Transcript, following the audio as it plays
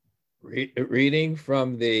Reading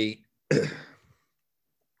from the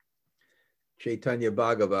Chaitanya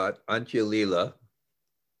Bhagavat, Antya Lila,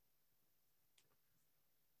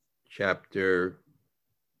 chapter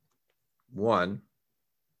 1,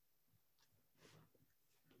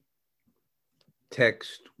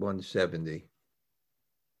 text 170.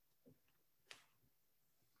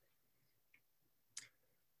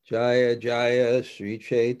 Jaya Jaya Sri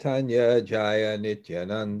Chaitanya Jaya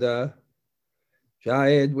Nityananda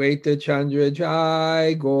Jaya Dvaita Chandra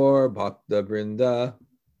Jaya Gaur Bhakta Brinda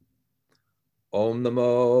Om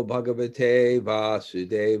Namo Bhagavate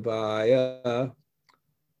Vasudevaya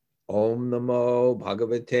Om Namo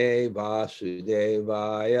Bhagavate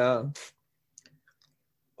Vasudevaya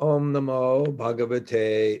Om Namo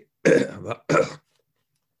Bhagavate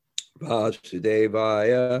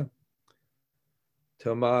Vasudevaya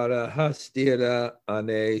Tomara Hastira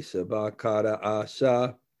Ane Sabakara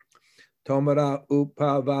Asa Tomara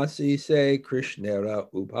Upavasi Se Krishnera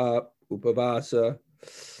Upavasa.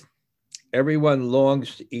 Everyone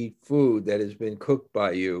longs to eat food that has been cooked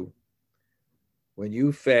by you. When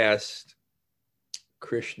you fast,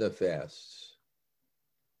 Krishna fasts.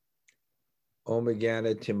 Om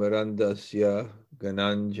Jnana Timirandasya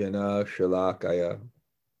Gananjana Shalakaya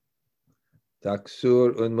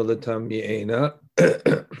Taksur Unmalatam Yena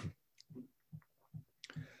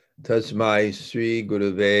Tasmai Sri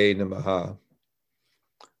Gurave Namaha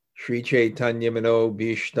Sri Chaitanya Mano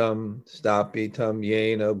Bhishtam Stapitam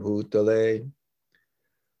Yena Bhutale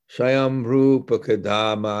Shayam Rupa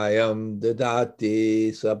Kadamayam Dadati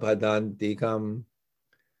Sapadantikam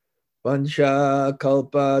Vansha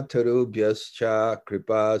Kalpa Tarubhyascha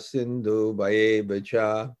Kripa Sindhu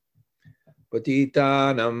Bhayevacha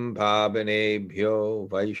Patitanam Pavanebhyo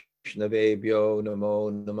Vaishnavebhyo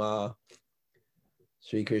Namo Namah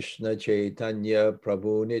Sri Krishna Chaitanya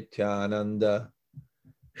Prabhu Nityananda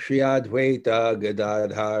Shri Advaita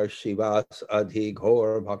Gadadhar Shivas Adhi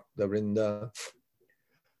Gaur Bhakta Vrinda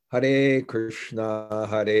Hare Krishna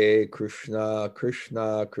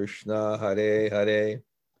Krishna Krishna Hare Hare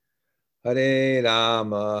Hare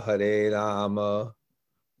Rama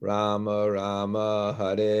Rama Rama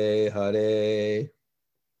Hare Hare.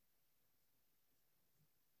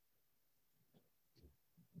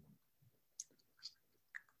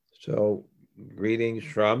 So, greetings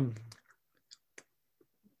from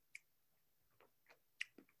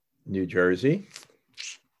New Jersey.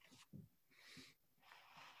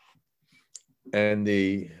 And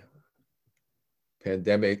the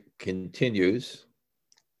pandemic continues.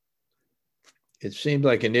 It seemed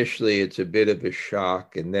like initially it's a bit of a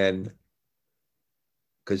shock, and then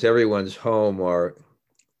because everyone's home, our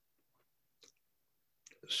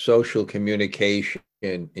social communication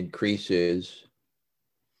increases,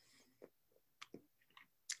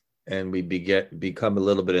 and we become a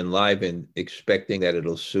little bit enlivened, expecting that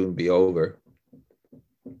it'll soon be over.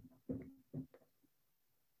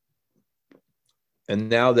 And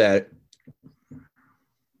now that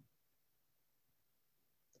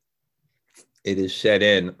it is set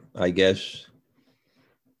in, I guess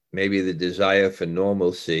maybe the desire for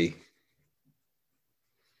normalcy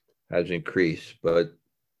has increased, but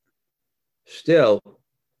still,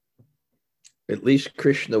 at least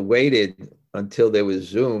Krishna waited until there was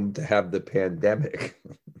Zoom to have the pandemic.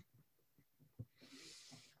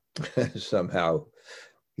 Somehow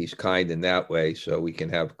he's kind in that way, so we can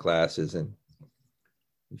have classes. And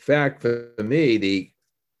in fact, for me,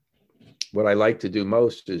 what I like to do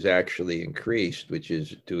most is actually increased, which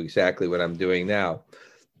is do exactly what I'm doing now,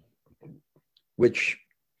 which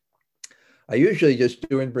I usually just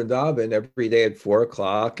do in Vrindavan every day at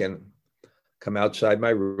 4:00 and come outside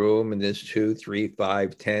my room, and there's 2, 3,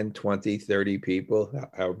 5, 10, 20, 30 people,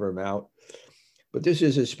 however I'm out. But this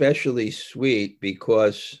is especially sweet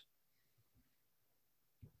because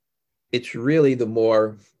it's really the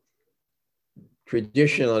more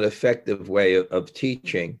traditional and effective way of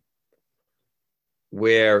teaching,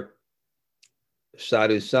 where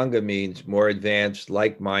sadhu sangha means more advanced,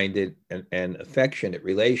 like-minded, and affectionate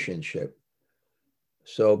relationship.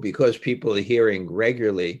 So because people are hearing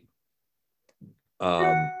regularly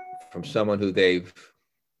from someone who they've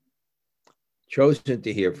chosen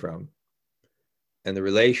to hear from, and the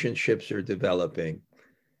relationships are developing,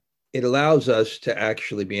 it allows us to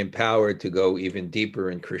actually be empowered to go even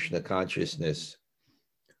deeper in Krishna consciousness.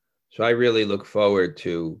 So I really look forward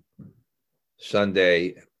to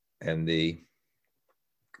Sunday and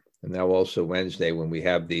now also Wednesday when we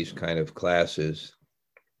have these kind of classes.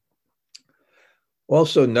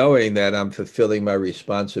 Also knowing that I'm fulfilling my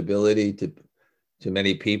responsibility to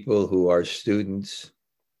many people who are students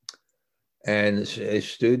And a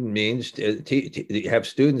student means have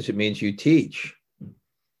students, it means you teach.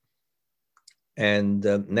 And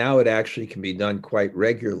now it actually can be done quite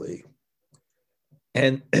regularly.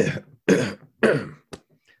 And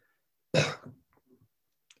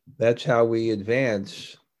that's how we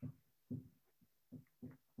advance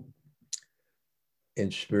in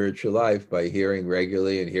spiritual life, by hearing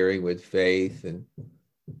regularly and hearing with faith. And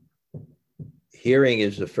hearing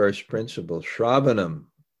is the first principle. Shravanam,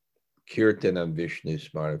 Kirtanam, Vishnu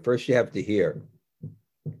Smaranam. First, you have to hear.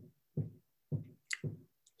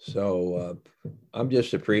 So I'm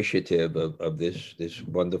just appreciative of this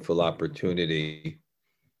wonderful opportunity.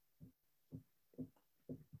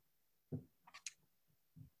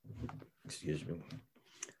 Excuse me.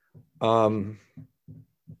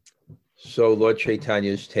 So Lord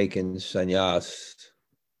Chaitanya has taken sannyas.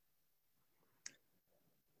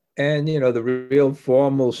 And, the real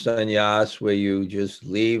formal sannyas where you just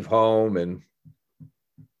leave home and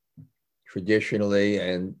traditionally,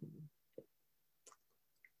 and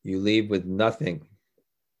you leave with nothing,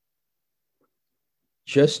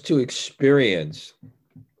 just to experience.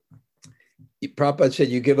 Prabhupada said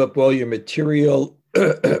you give up all your material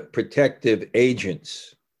protective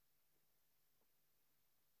agents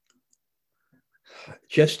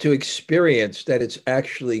just to experience that it's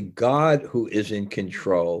actually God who is in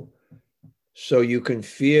control, so you can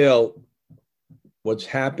feel what's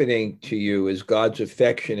happening to you is God's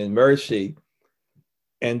affection and mercy,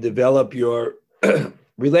 and develop your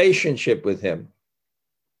relationship with him.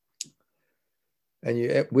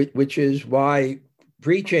 And which is why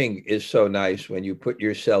preaching is so nice, when you put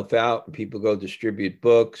yourself out and people go distribute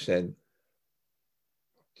books and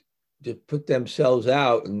to put themselves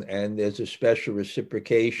out, and there's a special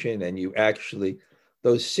reciprocation, and you actually,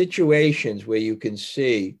 those situations where you can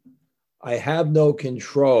see, I have no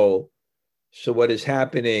control, so what is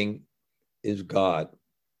happening is God.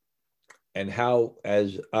 And how,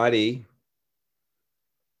 as Adi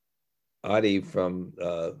from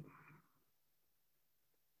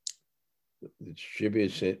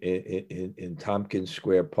distributes in Tompkins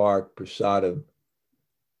Square Park, Prasadam,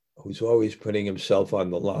 who's always putting himself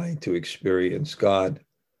on the line to experience God.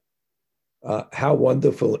 How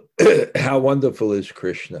wonderful, how wonderful is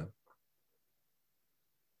Krishna.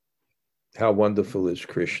 How wonderful is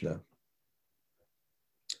Krishna.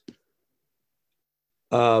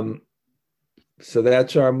 So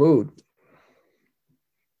that's our mood.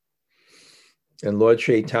 And Lord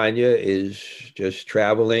Chaitanya is just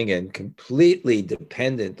traveling and completely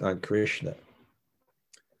dependent on Krishna,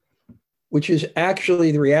 which is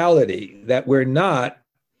actually the reality. That we're not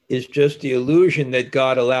is just the illusion that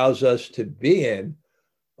God allows us to be in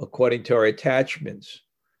according to our attachments.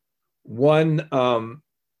 One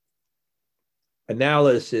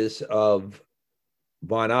analysis of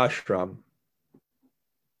Varnashram,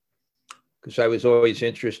 because I was always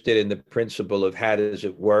interested in the principle of how does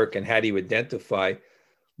it work and how do you identify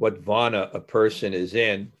what Varna a person is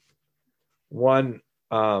in. One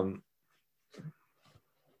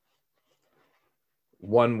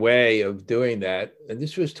way of doing that, and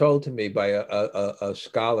this was told to me by a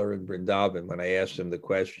scholar in Vrindavan when I asked him the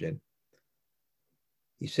question.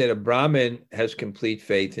 He said a Brahmin has complete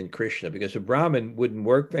faith in Krishna, because a Brahmin wouldn't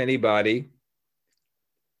work for anybody.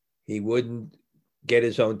 He wouldn't get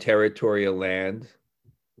his own territorial land,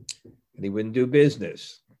 and he wouldn't do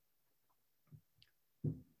business.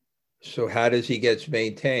 So how does he get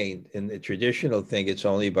maintained? In the traditional thing, it's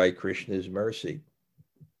only by Krishna's mercy.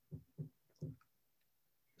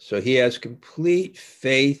 So he has complete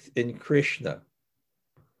faith in Krishna.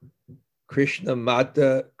 Krishna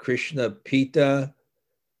Mata, Krishna Pita,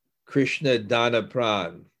 Krishna Dana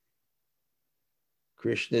Pran.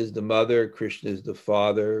 Krishna is the mother, Krishna is the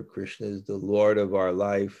father, Krishna is the Lord of our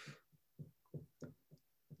life.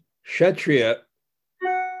 Kshatriya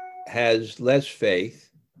has less faith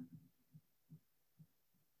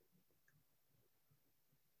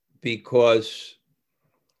because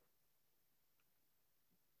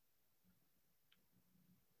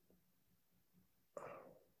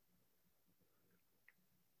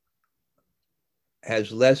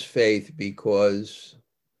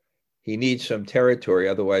he needs some territory,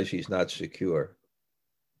 otherwise he's not secure.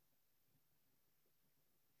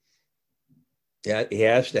 Yeah, he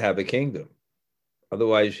has to have a kingdom,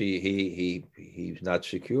 otherwise he's not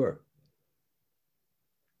secure.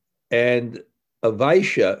 And a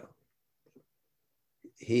Vaishya,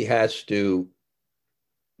 he has to,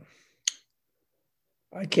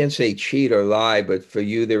 I can't say cheat or lie, but for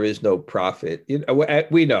you there is no profit.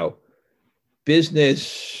 We know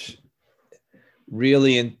business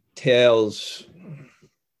really entails,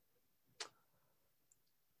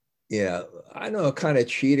 Yeah, I know, kind of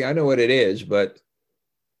cheating. I know what it is, but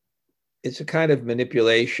it's a kind of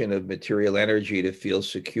manipulation of material energy to feel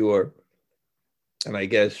secure. And I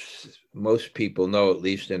guess most people know, at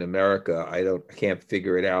least in America, I can't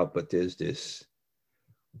figure it out, but there's this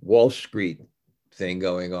Wall Street thing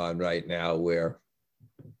going on right now where,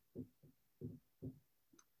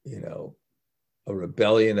 you know, a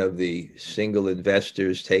rebellion of the single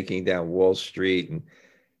investors taking down Wall Street.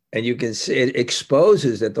 And you can see it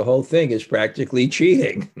exposes that the whole thing is practically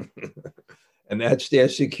cheating. And that's their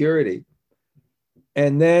security.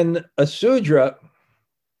 And then a Sudra,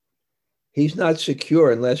 he's not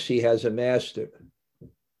secure unless he has a master,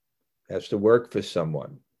 has to work for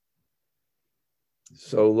someone.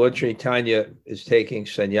 So Lord Chaitanya is taking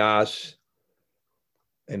sannyas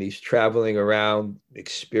and he's traveling around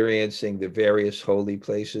experiencing the various holy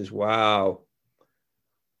places. Wow.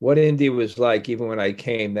 What India was like, even when I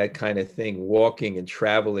came, that kind of thing, walking and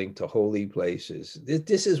traveling to holy places.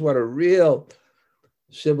 This is what a real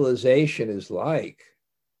civilization is like.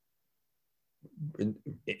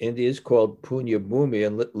 India is called Punya Bhumi,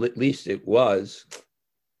 and at least it was.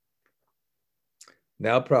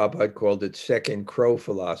 Now Prabhupada called it second crow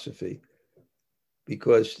philosophy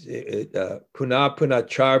because Puna Puna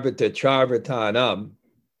Charvata Charvatanam,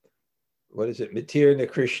 what is it? Matirna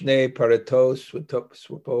Krishna Paratos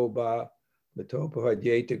Swapoba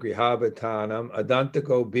Matopahadyeta Grihavatanam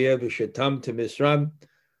Adantako Bir Vishatam Tamisram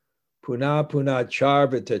Puna Puna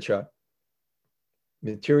Charvatacha.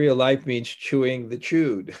 Material life means chewing the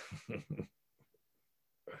chewed.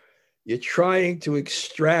 You're trying to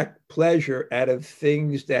extract pleasure out of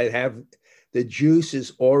things that have the juice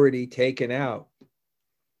is already taken out.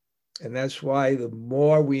 And that's why the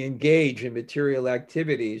more we engage in material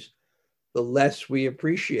activities, the less we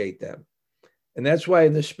appreciate them. And that's why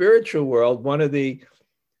in the spiritual world, one of the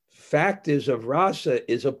factors of rasa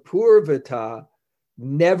is a purvata,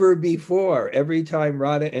 never before. Every time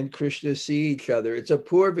Radha and Krishna see each other, it's a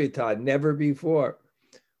purvata, never before.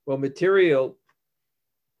 Well, material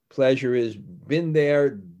pleasure is been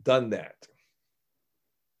there, done that.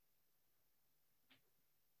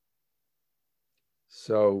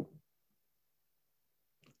 So,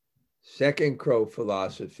 second crow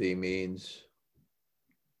philosophy means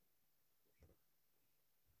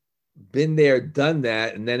been there, done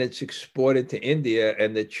that, and then it's exported to India.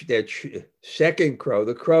 And the second crow,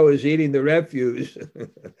 the crow is eating the refuse,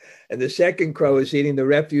 and the second crow is eating the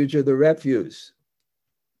refuge of the refuse.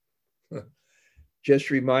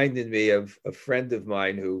 Just reminded me of a friend of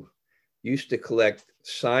mine who used to collect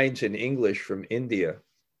signs in English from India.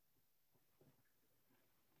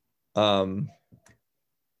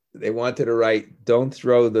 They wanted to write, "Don't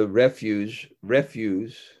throw the refuse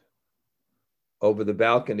over the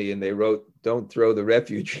balcony," and they wrote, "Don't throw the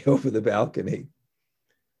refuge over the balcony."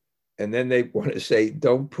 And then they want to say,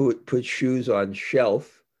 "Don't put shoes on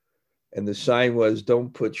shelf," and the sign was,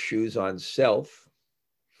 "Don't put shoes on self."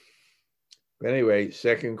 But anyway,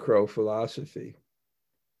 second crow philosophy.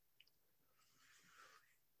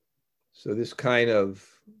 So this kind of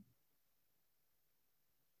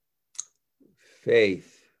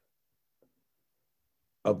faith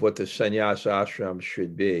of what the sannyas ashram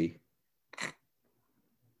should be.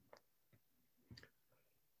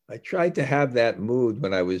 I tried to have that mood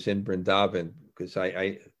when I was in Vrindavan because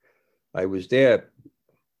I was there,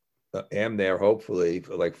 am there hopefully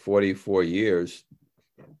for like 44 years.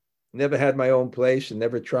 Never had my own place and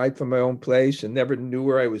never tried for my own place and never knew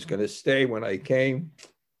where I was going to stay when I came.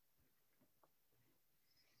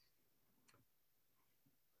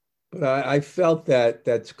 But I felt that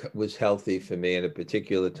was healthy for me. At a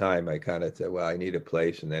particular time, I kind of said, well, I need a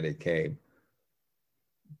place, and then it came.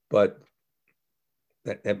 But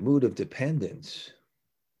that mood of dependence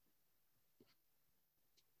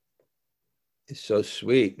is so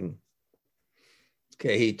sweet. And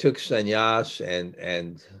okay, he took sannyas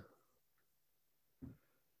and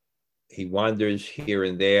he wanders here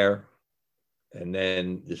and there and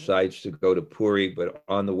then decides to go to Puri. But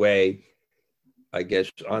on the way, I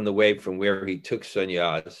guess on the way from where he took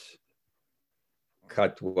sannyas,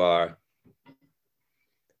 Katwar,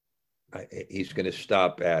 he's going to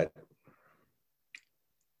stop at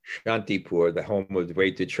Shantipur, the home of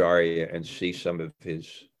Vaitacharya, and see some of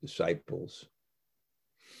his disciples.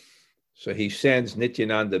 So he sends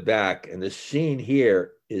Nityananda back, and the scene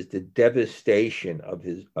here is the devastation of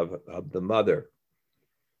the mother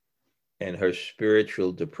and her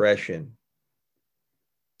spiritual depression.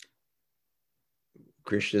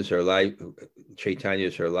 Krishna's her life,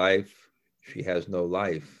 Chaitanya's her life. She has no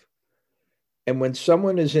life. And when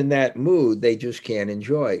someone is in that mood, they just can't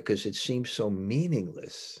enjoy because it seems so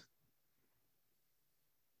meaningless.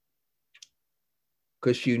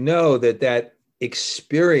 because you know that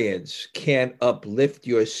experience can uplift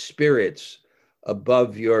your spirits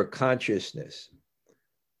above your consciousness.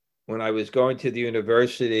 When I was going to the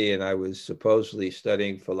university and I was supposedly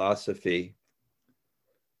studying philosophy,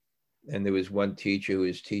 and there was one teacher who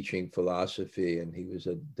was teaching philosophy, and he was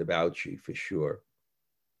a debauchee for sure.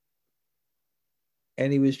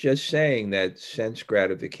 And he was just saying that sense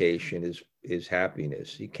gratification is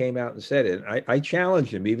happiness. He came out and said it. I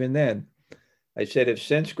challenged him even then. I said, if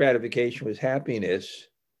sense gratification was happiness,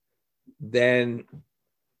 then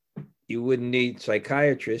you wouldn't need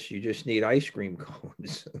psychiatrists. You just need ice cream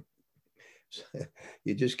cones.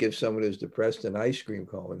 You just give someone who's depressed an ice cream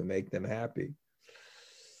cone to make them happy.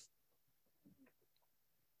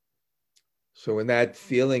 So when that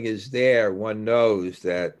feeling is there, one knows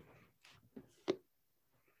that,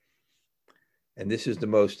 and this is the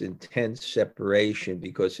most intense separation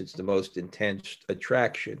because it's the most intense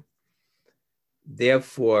attraction.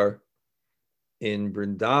 Therefore, in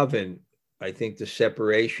Vrindavan, I think the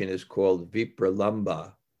separation is called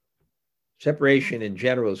Vipralamba. Separation in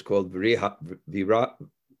general is called Viraha.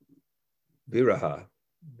 Viraha.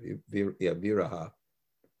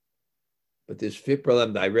 But this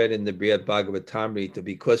Vipralamba, I read in the Brihad Bhagavatamrita,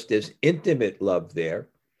 because there's intimate love there,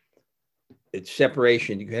 it's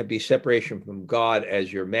separation. You can be separation from God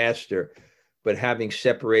as your master, but having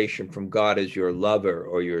separation from God as your lover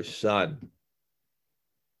or your son.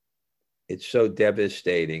 It's so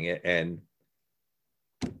devastating, and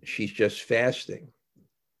she's just fasting.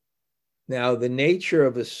 Now, the nature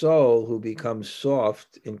of a soul who becomes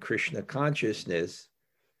soft in Krishna consciousness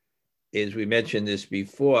is, we mentioned this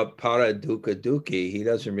before, para dukkha dukhi. He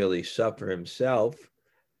doesn't really suffer himself.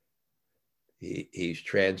 He's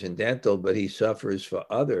transcendental, but he suffers for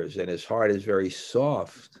others, and his heart is very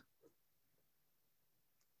soft.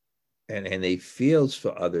 And he feels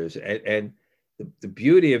for others. And the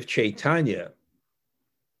beauty of Chaitanya,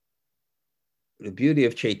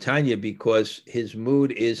 because his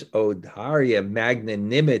mood is odharya,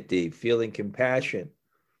 magnanimity, feeling compassion,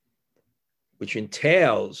 which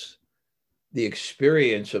entails the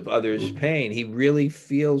experience of others' pain. He really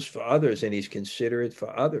feels for others, and he's considerate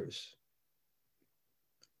for others.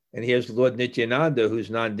 And here's Lord Nityananda, who's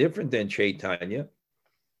non-different than Chaitanya.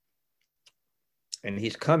 And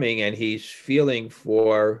he's coming and he's feeling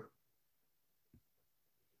for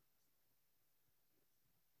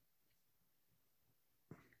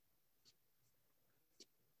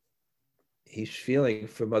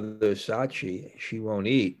Mother Sachi. She won't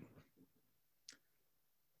eat.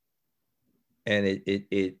 And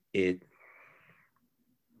it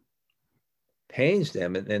pains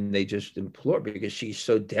them, and then they just implore, because she's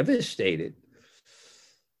so devastated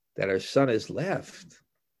that her son is left.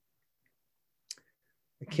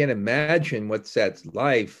 I can't imagine what's that's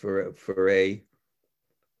like for a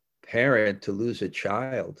parent to lose a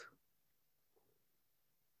child,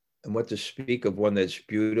 and what to speak of one that's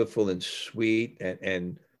beautiful and sweet,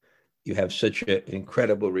 and you have such an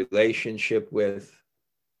incredible relationship with.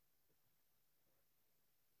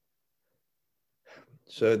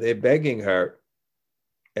 So they're begging her,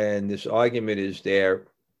 and this argument is there.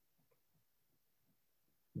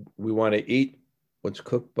 We want to eat what's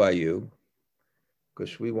cooked by you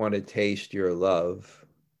because we want to taste your love.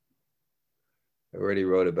 I already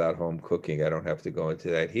wrote about home cooking. I don't have to go into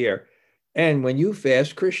that here. And when you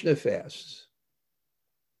fast, Krishna fasts.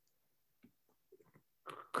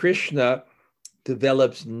 Krishna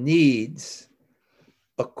develops needs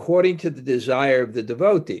according to the desire of the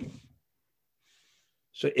devotee.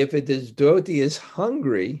 So if a devotee is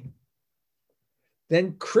hungry,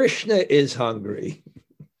 then Krishna is hungry.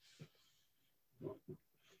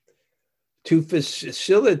 To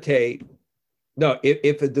facilitate, no,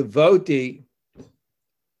 if a devotee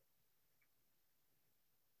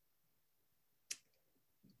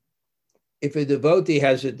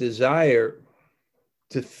has a desire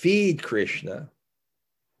to feed Krishna,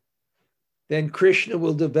 then Krishna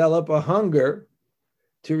will develop a hunger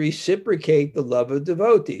to reciprocate the love of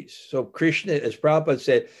devotees. So Krishna, as Prabhupada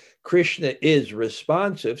said, Krishna is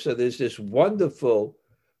responsive. So there's this wonderful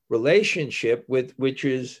relationship which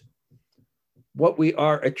is what we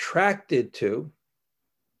are attracted to,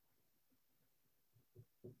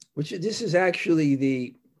 this is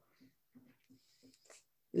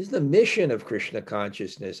the mission of Krishna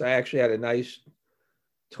consciousness. I actually had a nice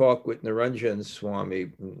talk with Niranjan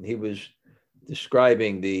Swami. He was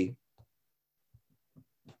describing the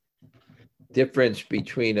difference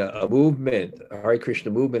between a movement, a Hare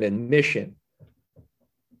Krishna movement, and mission.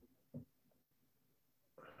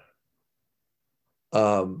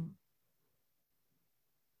 And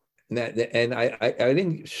I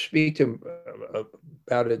didn't speak to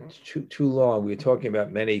about it too long. We were talking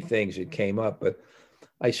about many things that came up, but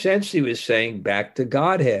I sensed he was saying back to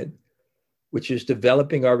Godhead, which is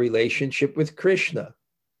developing our relationship with Krishna.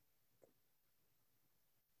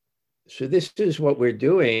 So this is what we're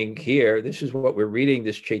doing here. This is what we're reading,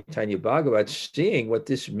 this Chaitanya Bhagavat, seeing what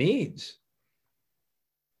this means.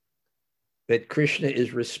 That Krishna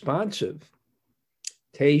is responsive.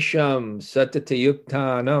 Tesham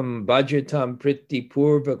satatayuktanam bhajatam priti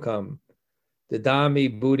purvakam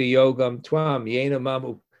dadami buddhi yogam twam yena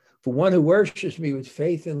mamu. For one who worships me with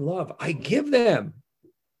faith and love, I give them.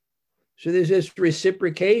 So there's this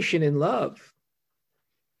reciprocation in love.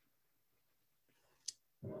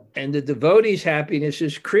 And the devotee's happiness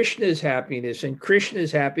is Krishna's happiness, and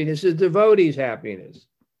Krishna's happiness is the devotee's happiness.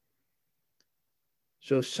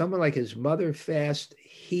 So someone like his mother fasts,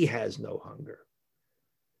 he has no hunger.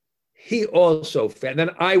 He also fasts, then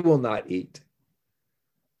I will not eat.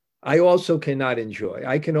 I also cannot enjoy.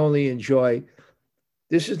 I can only enjoy.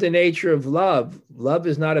 This is the nature of love. Love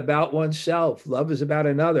is not about oneself. Love is about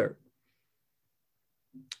another.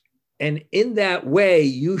 And in that way,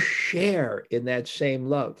 you share in that same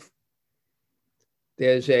love.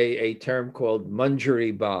 There's a term called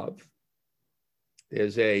Manjari Bhav.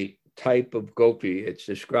 There's a type of gopi. It's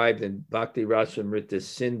described in Bhakti Rasamrita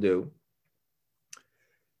Sindhu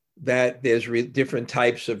that there's different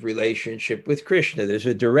types of relationship with Krishna. There's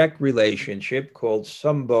a direct relationship called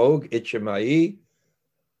Sambhog, Ichamai,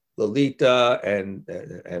 Lalita, and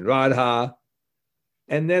Radha.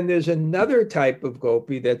 And then there's another type of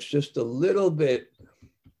gopi that's just a little bit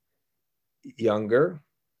younger,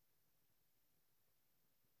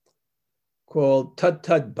 called Tat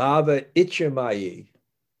Tat Bhava Ichamai.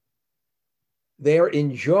 They're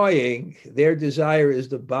enjoying, their desire is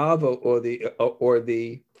the bhava or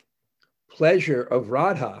the pleasure of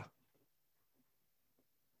Radha.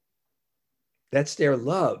 That's their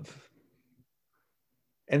love.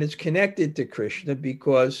 And it's connected to Krishna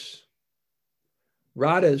because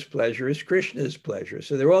Radha's pleasure is Krishna's pleasure.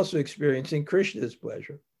 So they're also experiencing Krishna's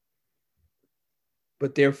pleasure.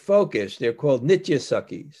 But they're focused. They're called Nitya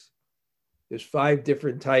Sakhis. There's 5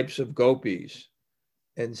 different types of gopis.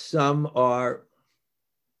 And some are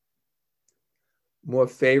more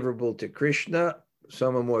favorable to Krishna,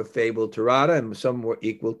 some are more favorable to Radha, and some more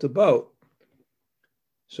equal to both.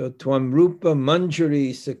 So Tvam Rupa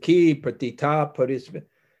Manjari Sakhi Pratita Parisma,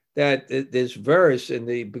 that this verse in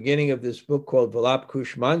the beginning of this book called Valap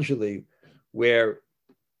Kushmanjali, where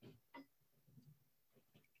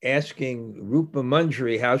asking Rupa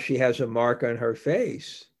Manjari how she has a mark on her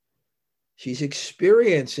face, she's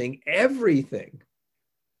experiencing everything.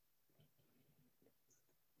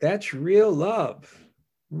 That's real love,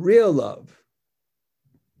 real love.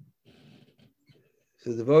 So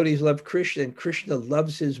the devotees love Krishna, and Krishna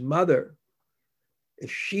loves his mother.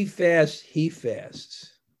 If she fasts, he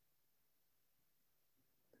fasts.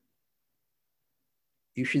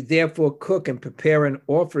 You should therefore cook and prepare an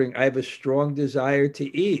offering. I have a strong desire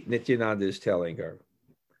to eat, Nityananda is telling her.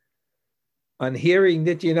 On hearing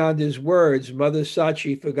Nityananda's words, Mother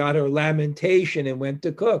Sachi forgot her lamentation and went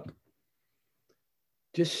to cook.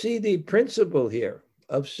 Just see the principle here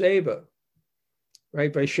of seva,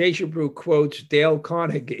 right? Vaisheshabru quotes Dale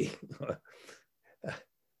Carnegie.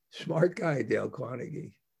 Smart guy, Dale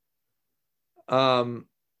Carnegie.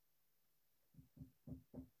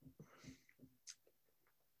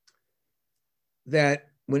 That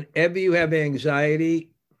whenever you have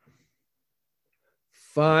anxiety,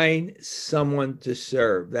 find someone to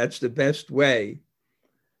serve. That's the best way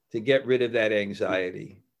to get rid of that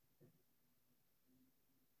anxiety.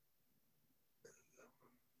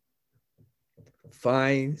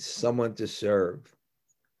 Find someone to serve.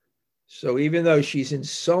 So even though she's in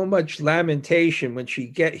so much lamentation, when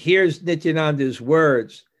she hears Nityananda's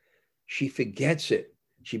words, she forgets it.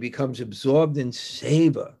 She becomes absorbed in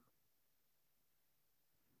seva.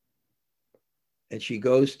 And she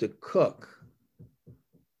goes to cook.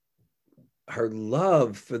 Her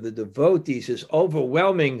love for the devotees is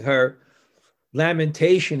overwhelming her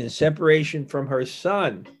lamentation and separation from her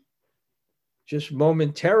son, just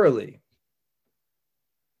momentarily.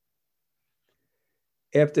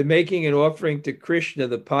 After making an offering to Krishna,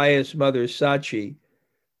 the pious mother Sachi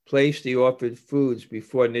placed the offered foods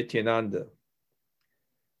before Nityananda.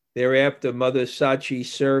 Thereafter, Mother Sachi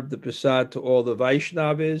served the prasad to all the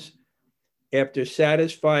Vaishnavas. After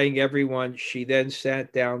satisfying everyone, she then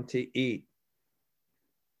sat down to eat.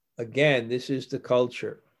 Again, this is the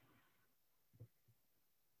culture.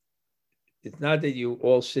 It's not that you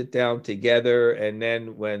all sit down together and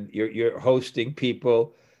then when you're hosting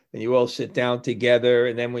people and you all sit down together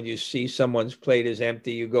and then when you see someone's plate is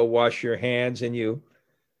empty, you go wash your hands and you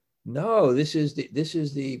No, this is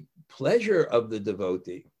the pleasure of the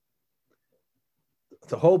devotee.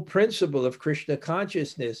 The whole principle of Krishna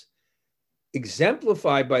consciousness,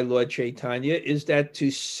 exemplified by Lord Chaitanya, is that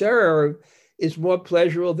to serve is more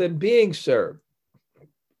pleasurable than being served.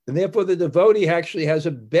 And therefore, the devotee actually has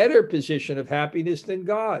a better position of happiness than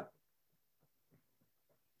God.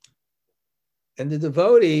 And the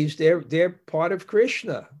devotees, they're part of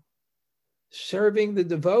Krishna, serving the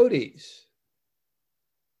devotees.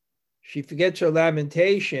 She forgets her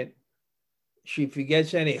lamentation. She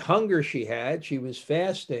forgets any hunger she had. She was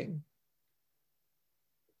fasting.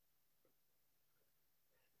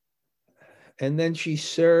 And then she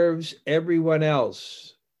serves everyone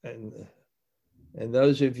else. And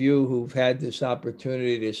those of you who've had this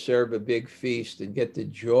opportunity to serve a big feast and get the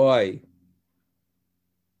joy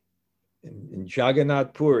in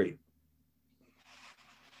Jagannath Puri,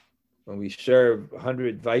 when we serve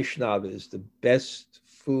 100 Vaishnavas, the best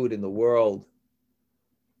food in the world,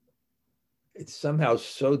 it's somehow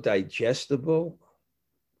so digestible.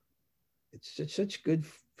 It's such good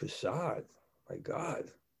prasad. My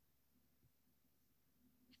God.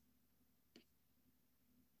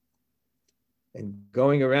 And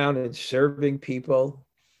going around and serving people,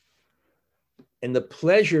 and the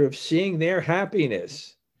pleasure of seeing their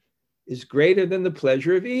happiness is greater than the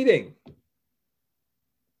pleasure of eating.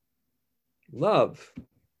 Love.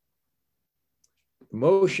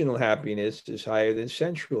 Emotional happiness is higher than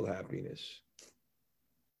sensual happiness.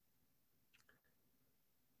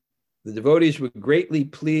 The devotees were greatly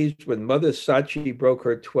pleased when Mother Sachi broke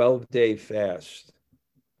her 12-day fast.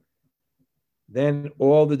 Then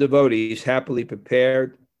all the devotees happily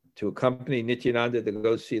prepared to accompany Nityananda to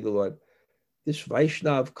go see the Lord. This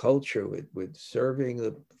Vaishnav culture with serving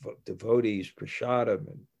the devotees, prasadam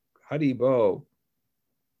and Haribo,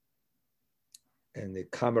 and the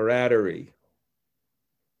camaraderie.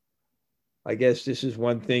 I guess this is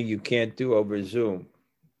one thing you can't do over Zoom.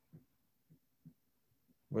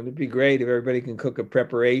 Wouldn't it be great if everybody can cook a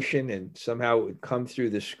preparation and somehow it would come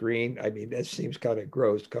through the screen? I mean, that seems kind of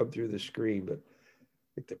gross, come through the screen, but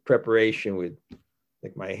like the preparation would,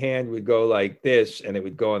 like my hand would go like this and it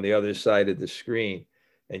would go on the other side of the screen.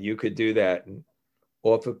 And you could do that and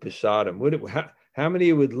offer prasadam. How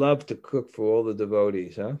many would love to cook for all the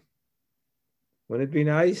devotees, huh? Wouldn't it be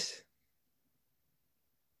nice?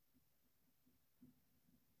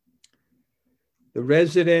 The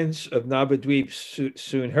residents of Navadvip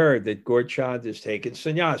soon heard that Gaurchand has taken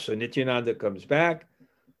sannyas. So Nityananda comes back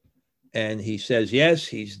and he says, yes,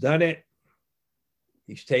 he's done it.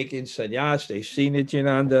 He's taken sannyas. They see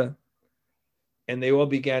Nityananda and they all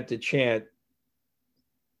began to chant,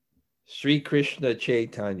 Sri Krishna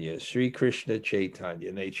Chaitanya, Sri Krishna Chaitanya.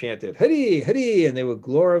 And they chanted, Hari, Hari, and they were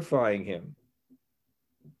glorifying him.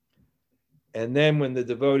 And then when the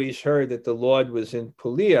devotees heard that the Lord was in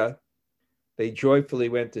Pulia, they joyfully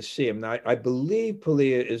went to see him. Now, I believe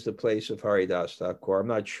Pulia is the place of Haridas Thakur. I'm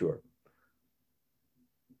not sure.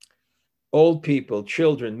 Old people,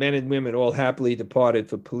 children, men and women all happily departed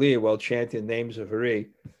for Pulia while chanting names of Hari.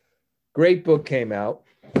 Great book came out.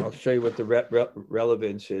 I'll show you what the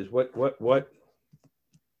relevance is. What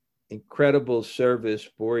incredible service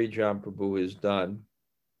Borijan Prabhu has done.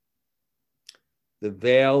 The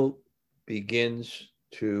veil begins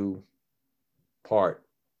to part.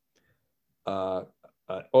 An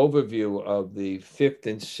overview of the 5th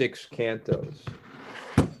and 6th cantos.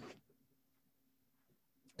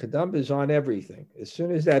 Kadamba is on everything. As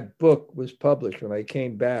soon as that book was published, when I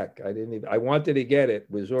came back, I wanted to get it.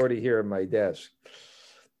 It was already here on my desk.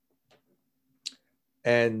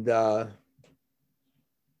 And,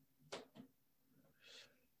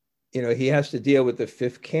 he has to deal with the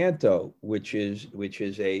 5th canto, which is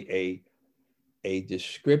a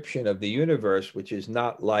description of the universe, which is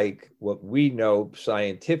not like what we know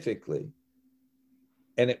scientifically.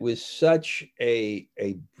 And it was such a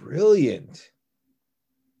brilliant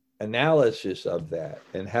analysis of that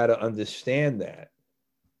and how to understand that.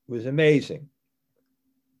 It was amazing.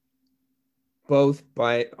 Both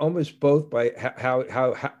by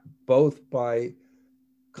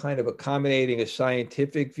kind of accommodating a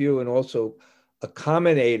scientific view and also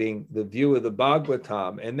accommodating the view of the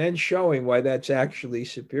Bhagavatam and then showing why that's actually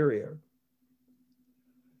superior.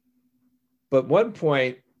 But one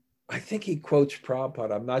point, I think he quotes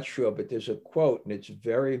Prabhupada, I'm not sure, but there's a quote and it's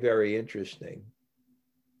very, very interesting.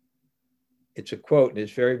 It's a quote and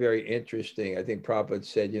it's very, very interesting. I think Prabhupada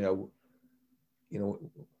said,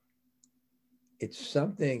 it's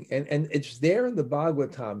something, and it's there in the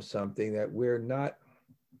Bhagavatam, something that we're not.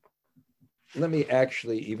 Let me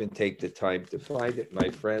actually even take the time to find it, my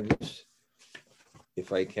friends.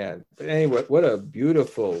 if I can. But anyway, what a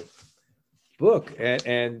beautiful book,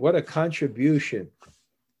 and what a contribution.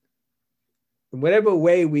 In whatever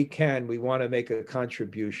way we can, we want to make a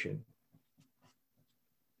contribution.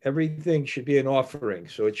 Everything should be an offering,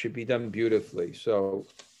 so it should be done beautifully. So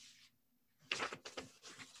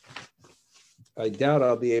I doubt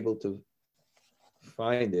I'll be able to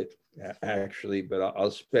find it, actually, but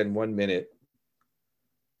I'll spend 1 minute.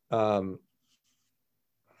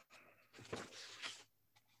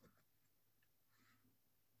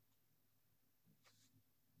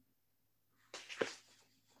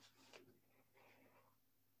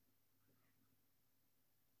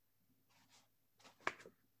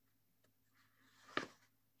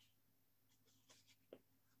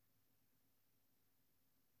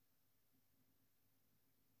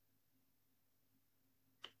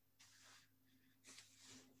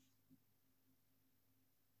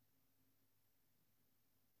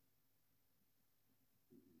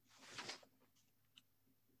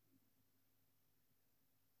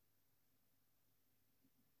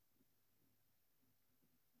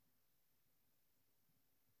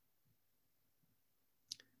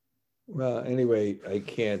 Well, anyway, I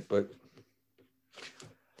can't, but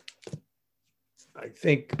I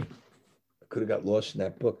think I could have got lost in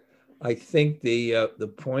that book. I think the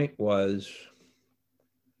point was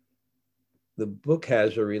the book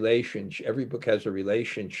has a relationship. Every book has a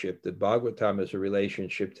relationship. The Bhagavatam has a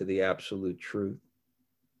relationship to the absolute truth.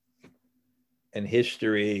 And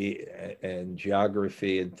history and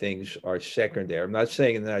geography and things are secondary. I'm not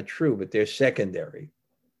saying they're not true, but they're secondary.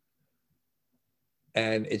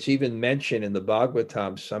 And it's even mentioned in the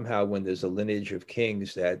Bhagavatam somehow when there's a lineage of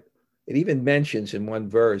kings that it even mentions in one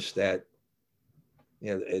verse that,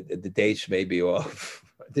 you know, the dates may be off.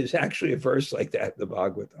 There's actually a verse like that in the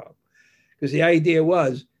Bhagavatam. Because the idea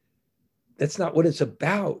was, that's not what it's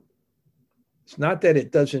about. It's not that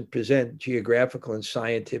it doesn't present geographical and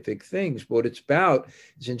scientific things, but what it's about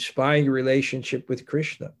is inspiring a relationship with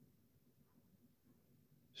Krishna.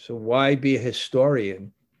 So why be a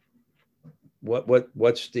historian?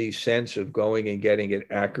 What's the sense of going and getting it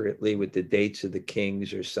accurately with the dates of the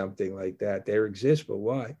kings or something like that? There exists, but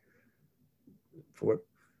why?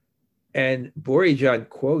 And Borijan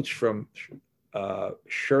quotes from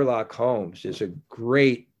Sherlock Holmes. There's a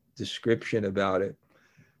great description about it,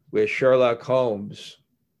 where Sherlock Holmes,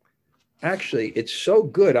 actually, it's so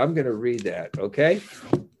good. I'm going to read that. Okay,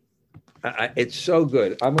 it's so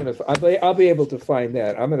good. I'll be able to find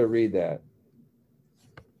that. I'm going to read that.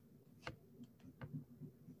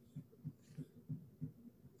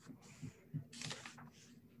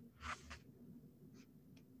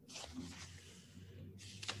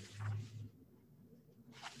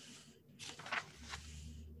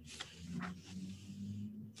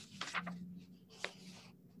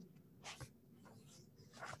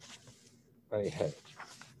 I have.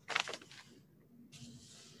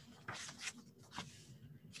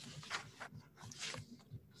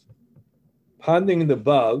 Pondering the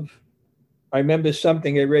above, I remember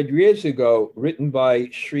something I read years ago, written by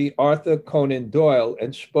Sri Arthur Conan Doyle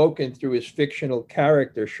and spoken through his fictional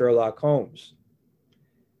character, Sherlock Holmes.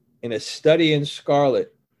 In A Study in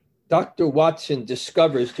Scarlet, Dr. Watson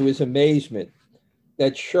discovers to his amazement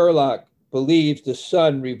that Sherlock believes the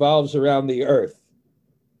sun revolves around the earth.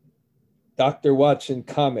 Dr. Watson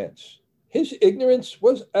comments, his ignorance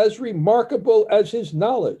was as remarkable as his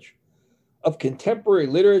knowledge of contemporary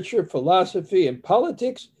literature, philosophy, and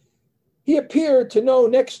politics. He appeared to know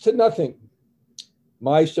next to nothing.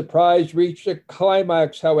 My surprise reached a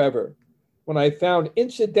climax, however, when I found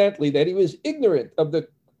incidentally that he was ignorant of the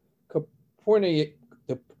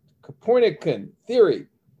Copernican theory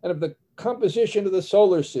and of the composition of the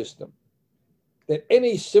solar system. That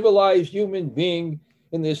any civilized human being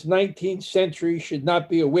in this 19th century should not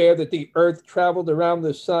be aware that the earth traveled around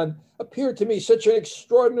the sun appeared to me such an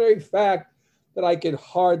extraordinary fact that I could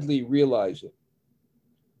hardly realize it.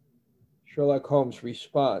 Sherlock Holmes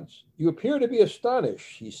responds, you appear to be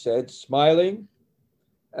astonished, he said, smiling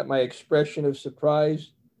at my expression of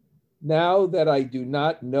surprise. Now that I do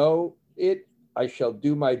not know it, I shall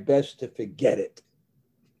do my best to forget it.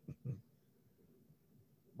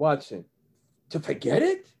 Watson, to forget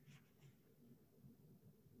it?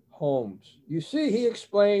 Holmes, you see, he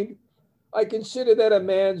explained, I consider that a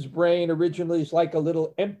man's brain originally is like a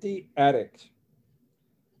little empty attic,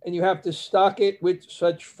 and you have to stock it with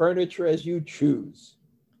such furniture as you choose.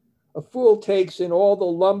 A fool takes in all the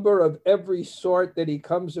lumber of every sort that he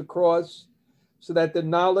comes across, so that the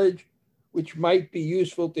knowledge which might be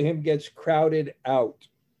useful to him gets crowded out,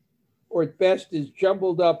 or at best is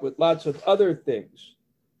jumbled up with lots of other things.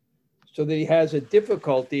 so that he has a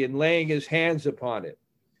difficulty in laying his hands upon it.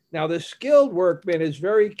 Now, the skilled workman is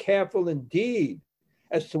very careful indeed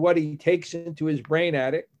as to what he takes into his brain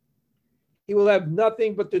attic. He will have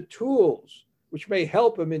nothing but the tools which may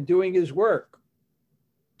help him in doing his work.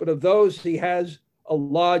 But of those, he has a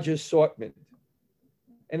large assortment,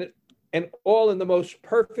 and all in the most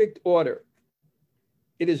perfect order.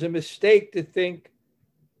 It is a mistake to think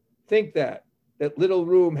that little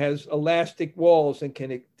room has elastic walls and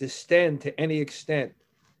can distend to any extent.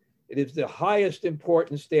 It is the highest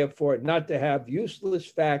importance, therefore, not to have useless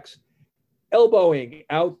facts elbowing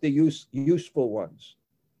out the useful ones.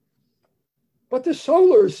 But the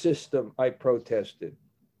solar system, I protested.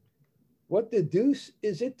 What the deuce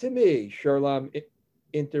is it to me? Sherlam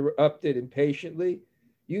interrupted impatiently.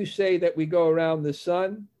 You say that we go around the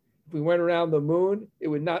sun. If we went around the moon, it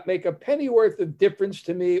would not make a pennyworth of difference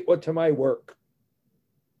to me or to my work.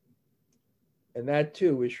 And that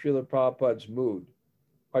too is Srila Prabhupada's mood.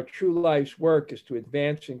 Our true life's work is to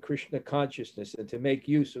advance in Krishna consciousness and to make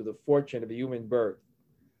use of the fortune of a human birth.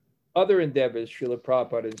 Other endeavors, Srila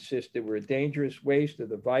Prabhupada insisted, were a dangerous waste of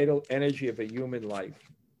the vital energy of a human life.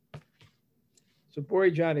 So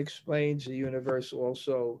Borijan explains the universe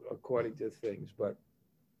also according to things, but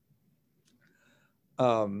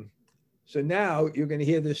so now you're going to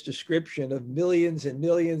hear this description of millions and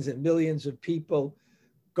millions and millions of people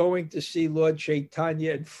going to see Lord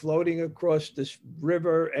Chaitanya and floating across this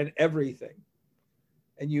river and everything.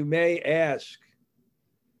 And you may ask,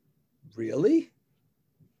 really?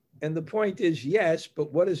 And the point is, yes,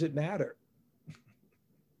 but what does it matter?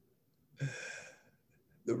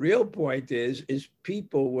 The real point is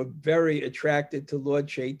people were very attracted to Lord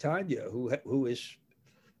Chaitanya, who is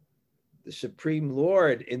the Supreme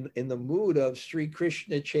Lord in the mood of Sri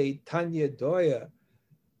Krishna Chaitanya Doya,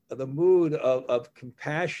 the mood of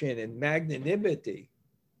compassion and magnanimity.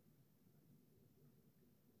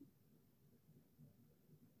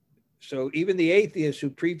 So even the atheists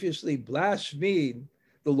who previously blasphemed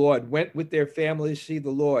the Lord went with their families to see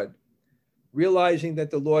the Lord. Realizing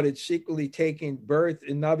that the Lord had secretly taken birth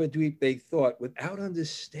in Navadvip, they thought, without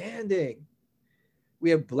understanding, we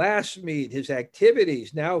have blasphemed his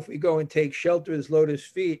activities. Now, if we go and take shelter at his lotus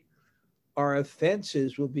feet, our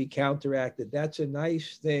offenses will be counteracted. That's a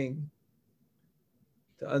nice thing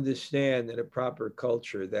to understand in a proper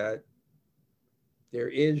culture, that there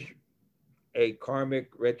is a karmic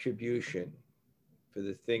retribution for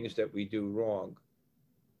the things that we do wrong,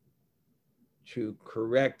 to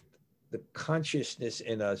correct the consciousness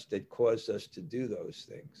in us that caused us to do those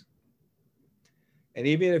things. And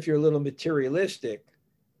even if you're a little materialistic,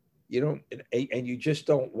 you don't, and you just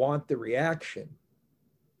don't want the reaction,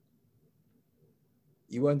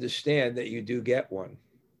 you understand that you do get one.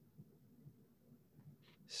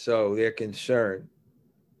 So they're concerned.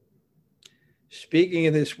 Speaking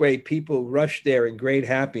in this way, people rush there in great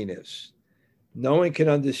happiness. No one can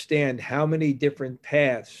understand how many different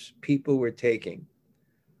paths people were taking.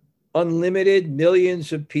 Unlimited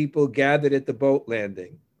millions of people gathered at the boat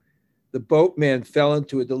landing. The boatman fell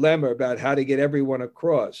into a dilemma about how to get everyone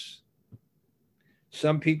across.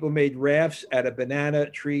 Some people made rafts out of banana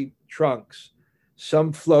tree trunks.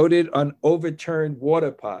 Some floated on overturned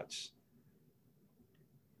water pots.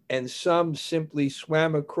 And some simply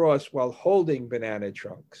swam across while holding banana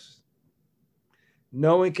trunks.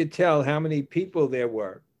 No one could tell how many people there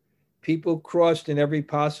were. People crossed in every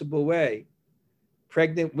possible way.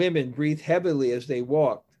 Pregnant women breathed heavily as they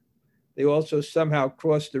walked. They also somehow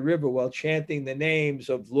crossed the river while chanting the names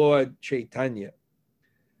of Lord Chaitanya.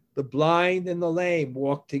 The blind and the lame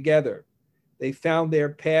walked together. They found their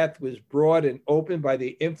path was broad and open by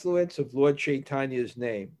the influence of Lord Chaitanya's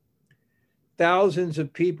name. Thousands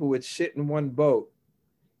of people would sit in one boat.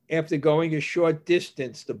 After going a short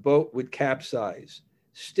distance, the boat would capsize.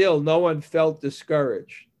 Still, no one felt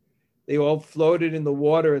discouraged. They all floated in the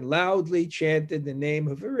water and loudly chanted the name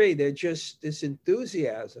of Hari. They're just this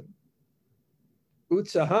enthusiasm.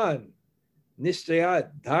 Utsahan,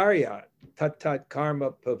 Nishtayat, Dharyat, Tat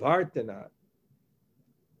Karma Pavartanat.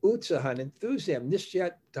 Utsahan, enthusiasm,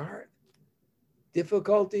 Nishtayat, Dharyat.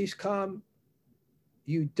 Difficulties come.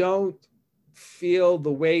 You don't feel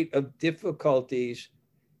the weight of difficulties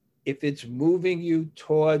if it's moving you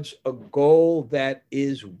towards a goal that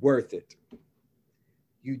is worth it.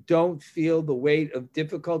 You don't feel the weight of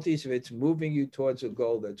difficulties if it's moving you towards a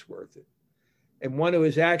goal that's worth it. And one who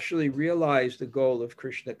has actually realized the goal of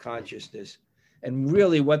Krishna consciousness and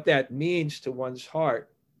really what that means to one's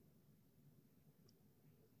heart,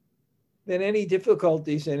 then any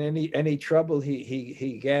difficulties and any trouble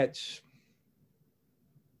he gets,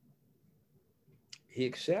 he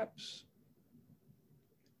accepts.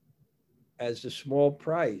 as the small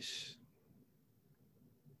price.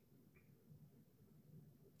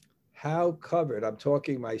 How covered, I'm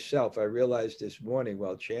talking myself, I realized this morning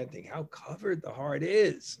while chanting, how covered the heart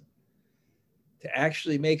is. To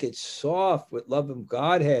actually make it soft with love of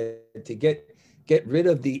Godhead, to get rid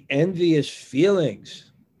of the envious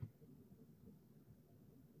feelings.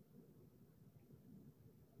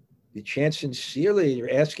 You chant sincerely,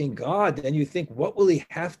 you're asking God, then you think, what will he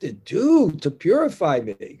have to do to purify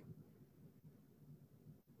me?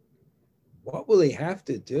 What will he have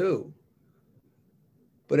to do?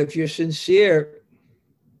 But if you're sincere,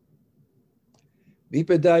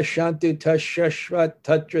 Vipada Shantu Tashashvat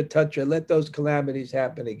Tatra Tatra, let those calamities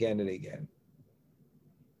happen again and again.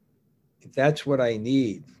 If that's what I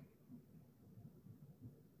need.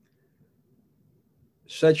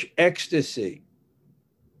 Such ecstasy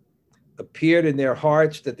appeared in their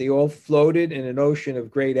hearts that they all floated in an ocean of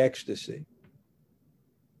great ecstasy.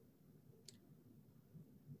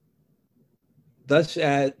 Thus,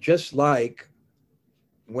 just like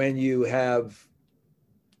when you have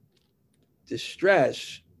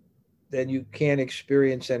distress, then you can't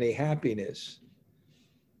experience any happiness.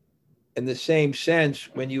 In the same sense,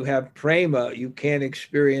 when you have prema, you can't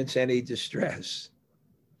experience any distress.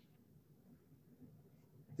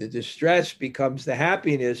 The distress becomes the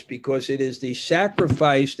happiness because it is the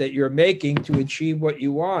sacrifice that you're making to achieve what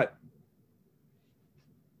you want.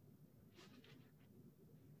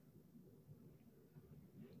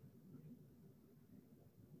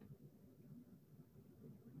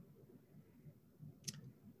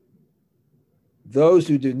 Those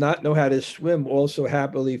who do not know how to swim also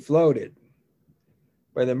happily floated.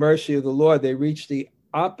 By the mercy of the Lord, they reached the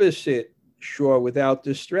opposite shore without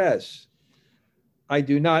distress. I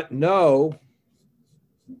do not know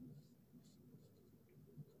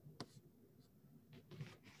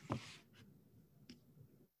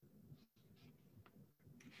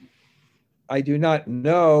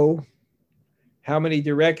how many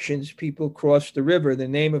directions people crossed the river. The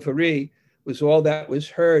name of Hari was all that was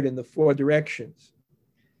heard in the four directions.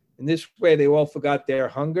 In this way, they all forgot their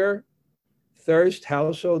hunger, thirst,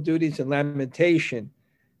 household duties, and lamentation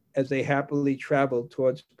as they happily traveled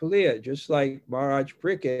towards Paliya. Just like Maharaj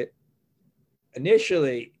Parikshit,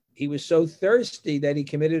 initially, he was so thirsty that he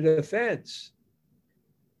committed an offense.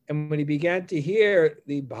 And when he began to hear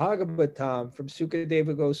the Bhagavatam from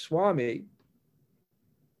Sukadeva Goswami,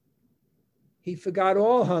 he forgot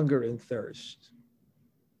all hunger and thirst.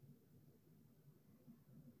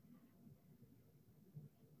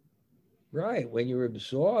 Right, when you're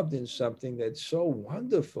absorbed in something that's so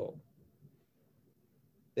wonderful,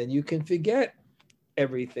 then you can forget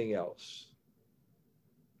everything else.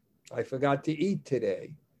 I forgot to eat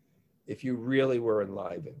today, if you really were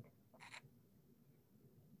enlivened.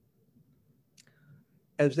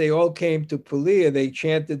 As they all came to Paliya, they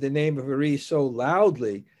chanted the name of Hari so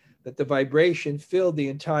loudly that the vibration filled the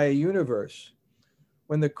entire universe.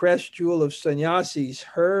 When the crest jewel of sannyasis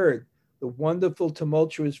heard the wonderful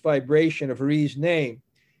tumultuous vibration of Hari's name,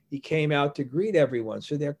 he came out to greet everyone.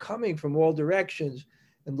 So they're coming from all directions,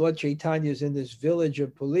 and Lord Chaitanya is in this village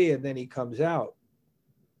of Paliya, and then he comes out.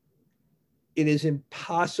 It is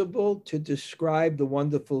impossible to describe the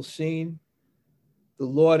wonderful scene. The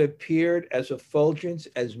Lord appeared as effulgence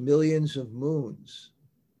as millions of moons.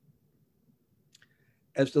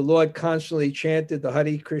 As the Lord constantly chanted the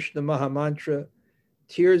Hare Krishna Mahamantra,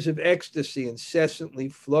 tears of ecstasy incessantly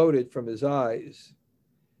floated from his eyes.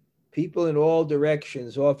 People in all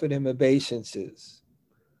directions offered him obeisances.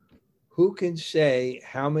 Who can say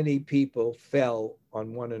how many people fell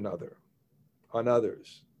on one another, on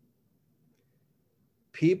others?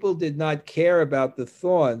 People did not care about the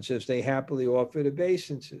thorns as they happily offered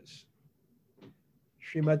obeisances.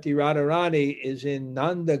 Srimati Radharani is in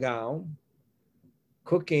Nandagaon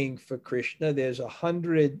cooking for Krishna. There's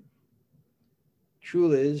 100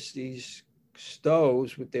 chulas, these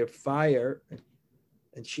stoves with their fire,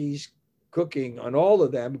 and she's cooking on all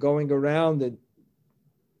of them, going around and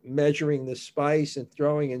measuring the spice and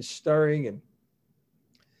throwing and stirring. And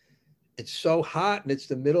it's so hot, and it's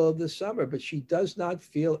the middle of the summer, but she does not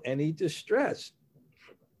feel any distress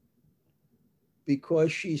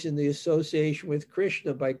because she's in the association with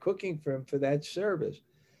Krishna by cooking for him for that service.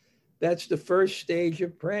 That's the first stage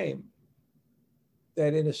of prema,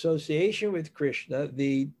 that in association with Krishna,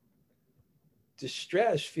 the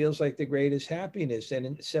distress feels like the greatest happiness. And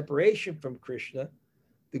in separation from Krishna,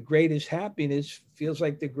 the greatest happiness feels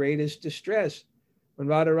like the greatest distress. When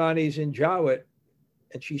Radharani is in Jawat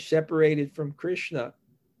and she's separated from Krishna,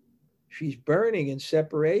 she's burning in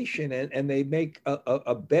separation, and they make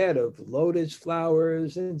a bed of lotus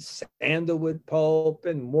flowers and sandalwood pulp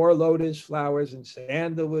and more lotus flowers and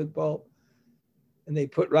sandalwood pulp. And they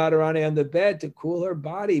put Radharani on the bed to cool her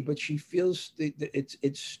body, but she feels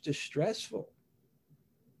it's distressful.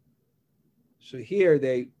 So here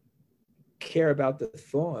they care about the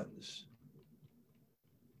thorns.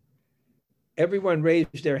 Everyone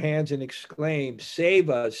raised their hands and exclaimed, "Save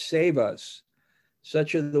us, save us."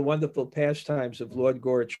 Such are the wonderful pastimes of Lord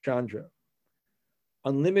Gaurachandra.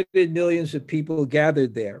 Unlimited millions of people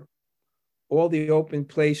gathered there. All the open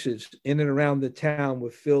places in and around the town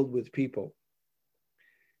were filled with people.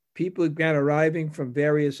 People began arriving from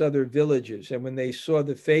various other villages, and when they saw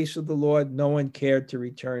the face of the Lord, no one cared to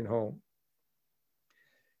return home.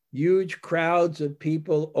 Huge crowds of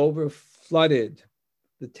people overflooded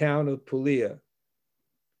the town of Pulia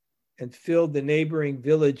and filled the neighboring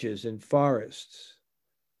villages and forests.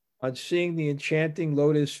 On seeing the enchanting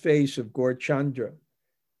lotus face of Gaurachandra,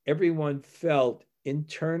 everyone felt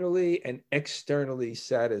internally and externally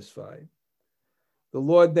satisfied. The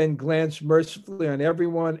Lord then glanced mercifully on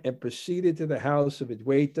everyone and proceeded to the house of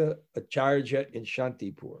Adwaita Acharya in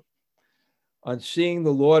Shantipur. On seeing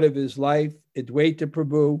the Lord of his life, Adwaita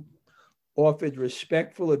Prabhu offered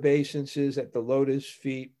respectful obeisances at the lotus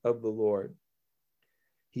feet of the Lord.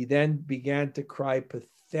 He then began to cry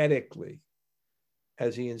pathetically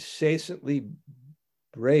as he incessantly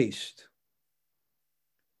braced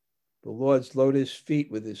the Lord's lotus feet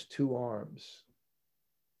with his two arms.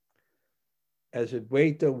 As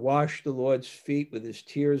Adwaita washed the Lord's feet with his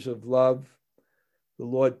tears of love, the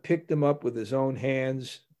Lord picked him up with his own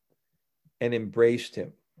hands and embraced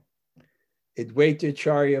him. Adwaita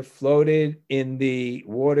Acharya floated in the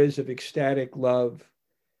waters of ecstatic love.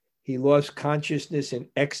 He lost consciousness in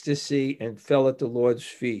ecstasy and fell at the Lord's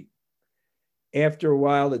feet. After a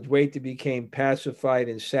while, Adwaita became pacified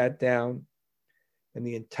and sat down, and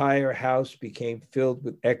the entire house became filled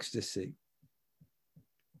with ecstasy.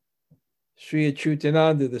 Sri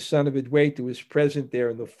Achyutananda, the son of Adwaita, was present there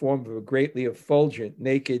in the form of a greatly effulgent,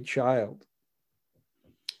 naked child.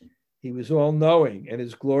 He was all-knowing, and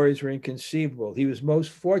his glories were inconceivable. He was most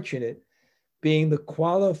fortunate being the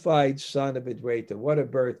qualified son of Adwaita. What a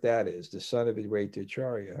birth that is, the son of Adwaita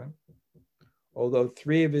Acharya. Although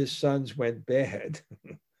 3 of his sons went bad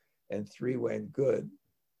and 3 went good.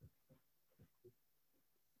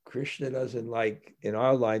 Krishna doesn't like, in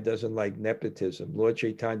our line, doesn't like nepotism. Lord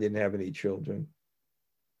Chaitanya didn't have any children.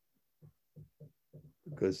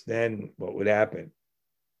 Because then what would happen?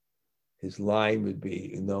 His line would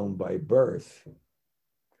be known by birth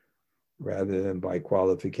rather than by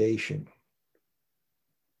qualification.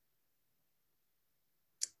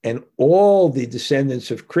 And all the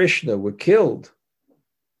descendants of Krishna were killed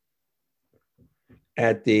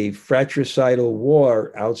at the fratricidal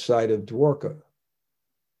war outside of Dwarka.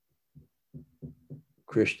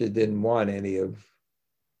 Krishna didn't want any of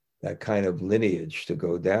that kind of lineage to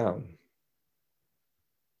go down.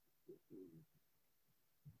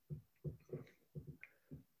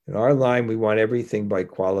 In our line, we want everything by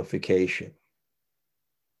qualification,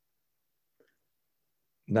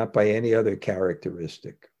 not by any other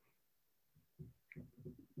characteristic.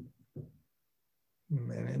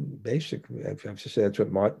 And basically, I have to say that's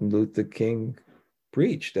what Martin Luther King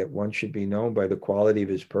preached, that one should be known by the quality of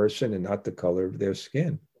his person and not the color of their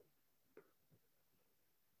skin.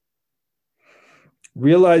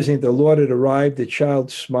 Realizing the Lord had arrived, the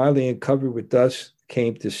child, smiling and covered with dust,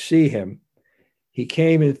 came to see him. He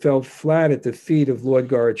came and fell flat at the feet of Lord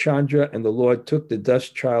Gaurachandra, and the Lord took the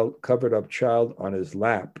dust child, covered up child on his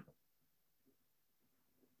lap.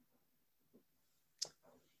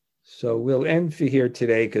 So we'll end for here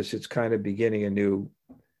today because it's kind of beginning a new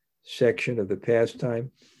section of the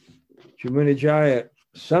pastime. Jamuna Jaya,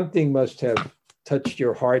 something must have touched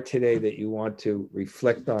your heart today that you want to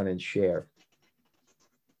reflect on and share.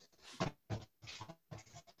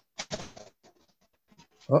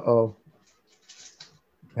 Uh-oh.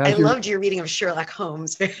 I loved your reading of Sherlock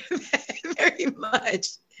Holmes very, very much.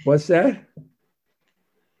 What's that?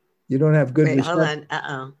 You don't have good Wait, hold on.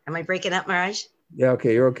 Uh-oh. Am I breaking up, Maharaj? Yeah,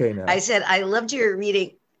 okay. You're okay now. I said, I loved your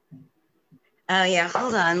reading. Oh, yeah.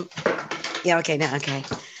 Hold on. Yeah, okay. Now, okay.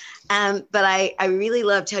 But I really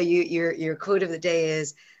loved how your quote of the day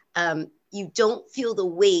is, you don't feel the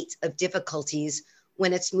weight of difficulties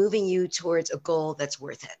when it's moving you towards a goal that's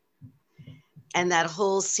worth it. And that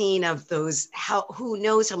whole scene of those, who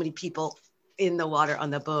knows how many people in the water on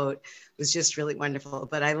the boat was just really wonderful.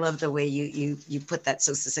 But I love the way you put that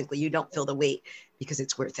so succinctly. You don't feel the weight because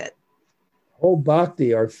it's worth it. Whole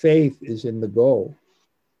bhakti, our faith, is in the goal.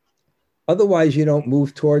 Otherwise, you don't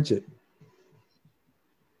move towards it.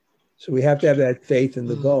 So we have to have that faith in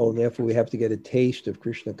the goal, and therefore we have to get a taste of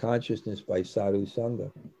Krishna consciousness by sadhu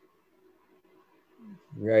sangha.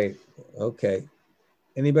 Right. Okay.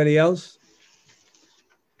 Anybody else?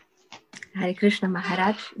 Hare Krishna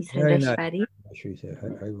Maharaj, Very nice.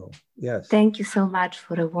 Yes. Thank you so much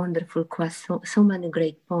for a wonderful question. So many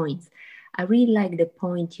great points. I really like the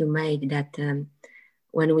point you made that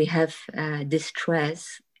when we have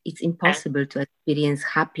distress, it's impossible to experience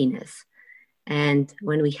happiness. And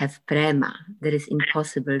when we have prema, that is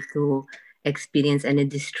impossible to experience any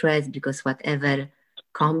distress, because whatever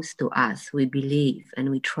comes to us, we believe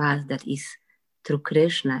and we trust that is through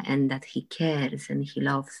Krishna and that he cares and he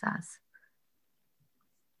loves us.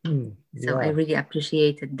 So I really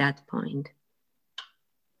appreciated that point.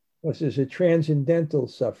 Well, there's a transcendental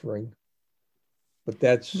suffering, but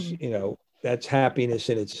that's, that's happiness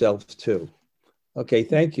in itself too. Okay,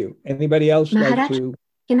 thank you. Anybody else Maharaj, like to?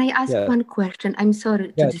 Can I ask one question? I'm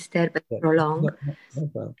sorry to disturb and prolong.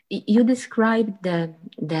 No, you described the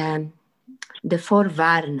four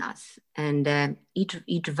varnas, and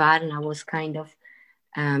each varna was kind of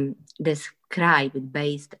described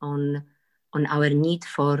based on our need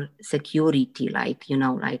for security, like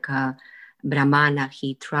Brahmana,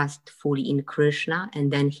 he trusts fully in Krishna and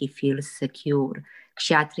then he feels secure.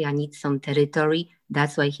 Kshatriya needs some territory,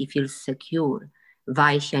 that's why he feels secure.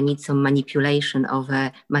 Vaishya needs some manipulation of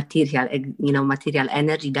material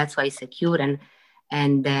energy, that's why secure.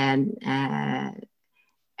 And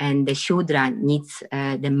the Shudra needs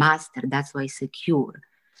the master, that's why secure.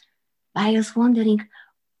 I was wondering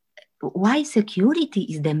why security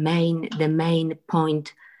is the main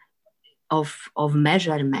point of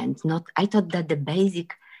measurement. I thought that the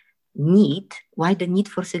basic need, why the need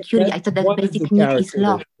for security? I thought that the basic need is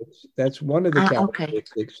love. That's one of the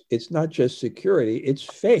characteristics. Okay. It's not just security, it's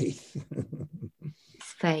faith.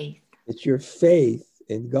 It's faith. It's your faith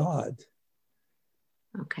in God.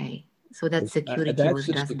 Okay. So that's security. That's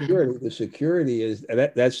the security. The security is,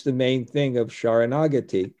 that's the main thing of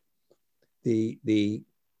Sharanagati. The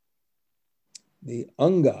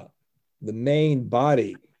anga, the main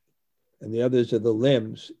body, and the others are the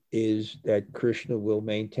limbs, is that Krishna will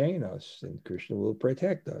maintain us and Krishna will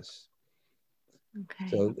protect us.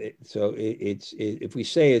 Okay. So if we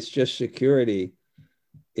say it's just security,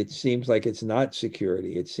 it seems like it's not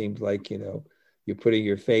security. It seems like, you're putting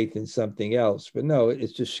your faith in something else. But no,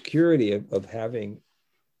 it's just security of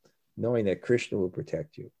knowing that Krishna will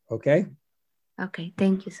protect you. Okay? Okay,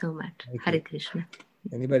 thank you so much. Hare Krishna.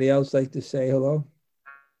 Anybody else like to say hello?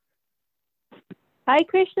 Hare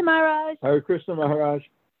Krishna Maharaj. Hare Krishna Maharaj.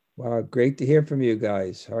 Wow, great to hear from you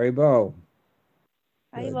guys. Haribo.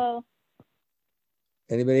 Haribo.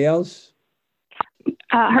 Anybody else?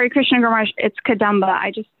 Hare Krishna Maharaj, it's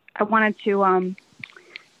Kadamba. I wanted to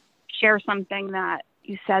share something that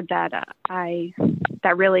you said that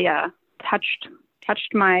really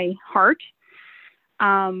touched my heart.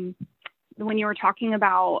 When you were talking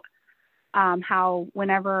about how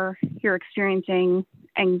whenever you're experiencing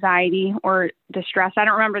anxiety or distress, I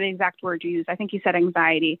don't remember the exact word you used. I think you said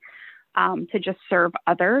anxiety, to just serve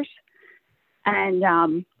others. And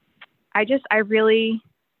I really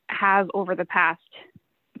have over the past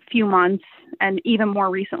few months and even more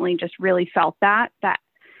recently just really felt that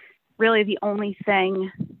really the only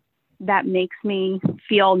thing that makes me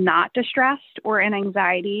feel not distressed or in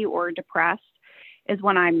anxiety or depressed is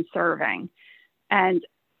when I'm serving. And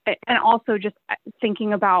also just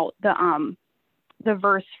thinking about the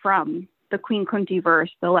verse from the Queen Kunti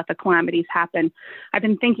verse, the let the calamities happen. I've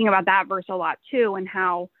been thinking about that verse a lot too, and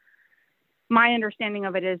how my understanding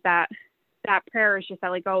of it is that prayer is just that,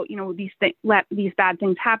 like, let these bad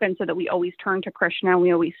things happen so that we always turn to Krishna and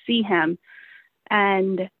we always see him.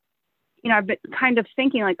 And, I've been kind of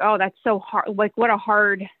thinking like, oh, that's so hard. Like, what a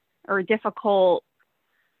hard or difficult,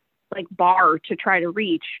 like, bar to try to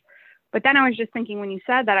reach. But then I was just thinking, when you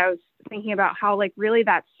said that, I was thinking about how, like, really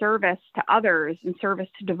that service to others and service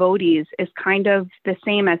to devotees is kind of the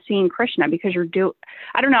same as seeing Krishna, because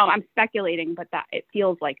I don't know, I'm speculating, but that it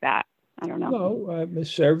feels like that. I don't know. No,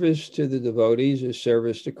 service to the devotees is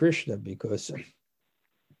service to Krishna, because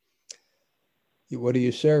what are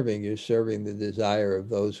you serving? You're serving the desire of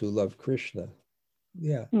those who love Krishna.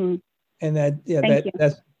 Yeah. And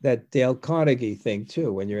that's that Dale Carnegie thing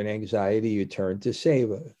too. When you're in anxiety, you turn to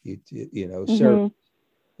seva. Serve.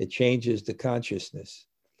 It changes the consciousness.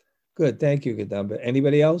 Good. Thank you, Kadamba.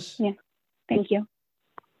 Anybody else? Yeah. Thank you.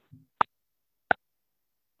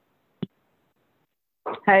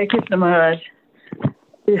 Hare Krishna Maharaj.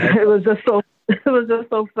 It was just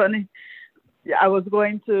so funny. I was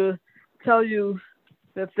going to tell you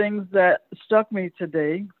the things that struck me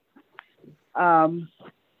today.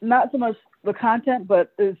 not so much the content,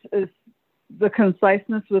 but is the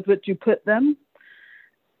conciseness with which you put them.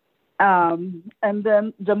 And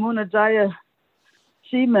then Jamuna Jaya,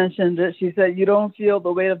 she mentioned it. She said, you don't feel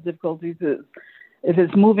the weight of difficulties if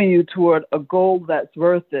it's moving you toward a goal that's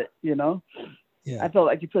worth it, you know? Yeah. I felt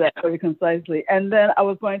like you put that very concisely. And then I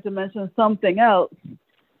was going to mention something else.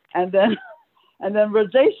 And then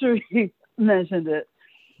Rajeshwari mentioned it.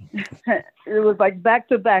 It was like back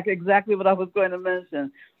to back, exactly what I was going to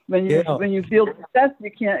mention. When you feel distress,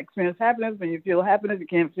 you can't experience happiness. When you feel happiness, you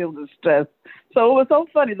can't feel distress. So it was so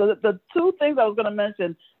funny. The two things I was going to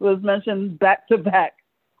mention was mentioned back to back.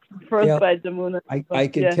 First by Jamuna. I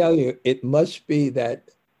can tell you, it must be that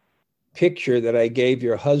picture that I gave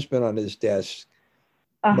your husband on his desk.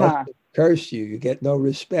 Must have cursed you. You get no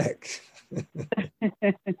respect.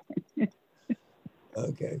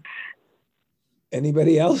 Okay.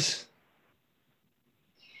 Anybody else?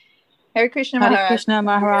 Hare Krishna Maharaj. Hare Krishna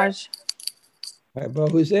Maharaj. All right, but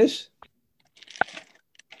who's this?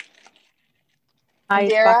 Hi,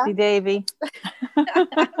 it's Bhakti Devi.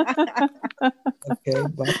 Okay,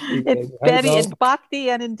 Bhakti It's Devi. Betty, it's Bhakti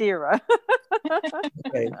and Indira.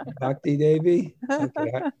 Okay, Bhakti Devi.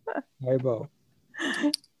 Okay, Haribo.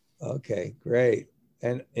 Okay, great.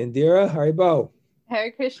 And Indira, Haribo.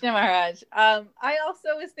 Hare Krishna Maharaj. I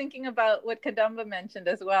also was thinking about what Kadamba mentioned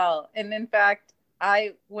as well. And in fact,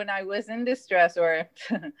 when I was in distress, or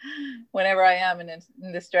whenever I am in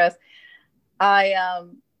distress,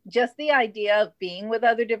 just the idea of being with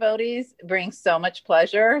other devotees brings so much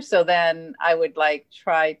pleasure. So then I would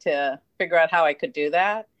try to figure out how I could do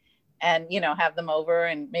that and, have them over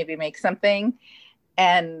and maybe make something.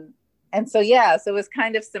 And so, so it was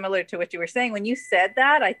kind of similar to what you were saying. When you said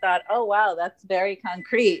that, I thought, oh, wow, that's very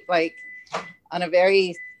concrete, on a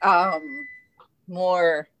very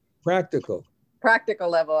more practical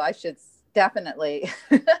level. I should definitely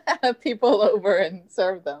have people over and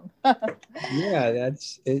serve them. Yeah,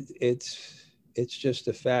 that's it. It's just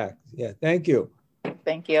a fact. Yeah, thank you.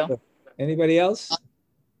 Thank you. So, anybody else?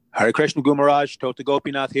 Hare Krishna Gumaraj, Tota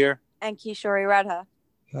Gopinath here. And Kishori Radha.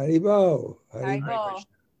 Haribo. Haribo.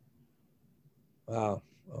 Wow.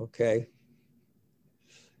 Okay.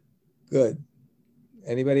 Good.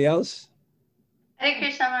 Anybody else? Hare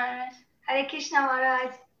Krishna Maharaj. Hare Krishna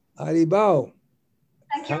Maharaj. Haribo.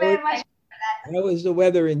 Thank you very much. How is the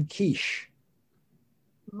weather in Kish?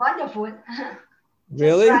 Wonderful.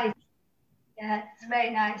 Really? Right. Yeah, it's very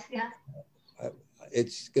nice. Yeah.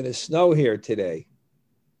 It's going to snow here today.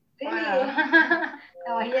 Really?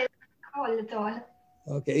 No, here it's cold at all.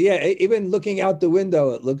 Okay. Yeah. Even looking out the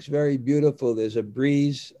window, it looks very beautiful. There's a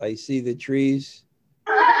breeze. I see the trees.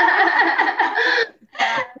 You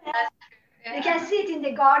can see it in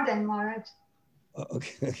the garden, Maharaj.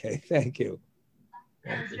 Okay. Okay. Thank you.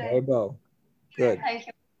 That's Thank you. Bo. Good. Thank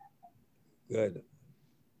you. Good.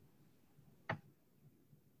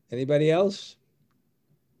 Anybody else?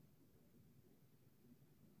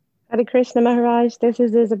 Hare Krishna Maharaj, this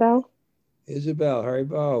is Isabel. Isabel,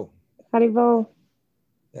 Haribo. Haribo.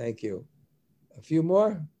 Thank you. A few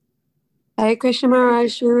more? Hare Krishna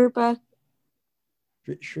Maharaj, Shri Rupa.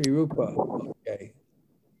 Shri Rupa. Okay.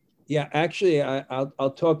 Yeah, actually,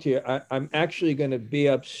 I'll talk to you. I'm actually going to be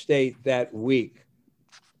upstate that week,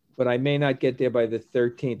 but I may not get there by the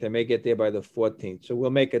 13th. I may get there by the 14th. So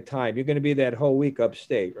we'll make a time. You're going to be that whole week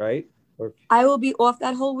upstate, right? Or... I will be off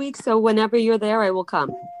that whole week. So whenever you're there, I will come.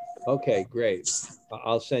 Okay, great.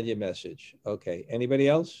 I'll send you a message. Okay. Anybody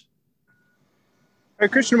else? Hi,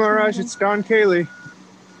 Krishna Maharaj. It's Don Cayley.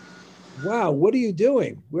 Wow. What are you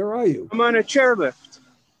doing? Where are you? I'm on a chairlift.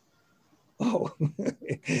 Oh,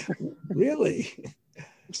 really?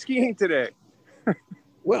 I'm skiing today.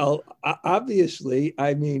 Well, obviously,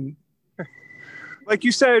 I mean... Like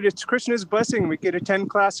you said, it's Krishna's blessing. We can attend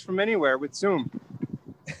class from anywhere with Zoom.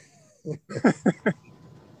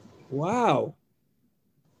 Wow.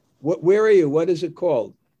 Where are you? What is it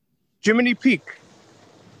called? Jiminy Peak.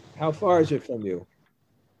 How far is it from you?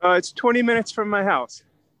 It's 20 minutes from my house.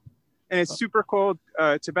 And it's super cold.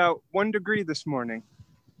 It's about 1 degree this morning.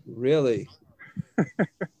 Really?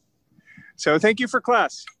 So thank you for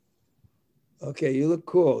class. Okay, you look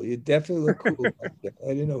cool. You definitely look cool. I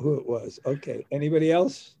didn't know who it was. Okay, anybody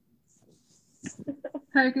else?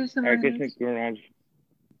 Hare Krishna Maharaj.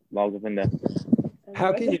 Lal Govinda.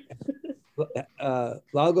 How can you,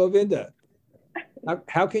 Lal Govinda,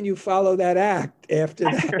 how can you follow that act after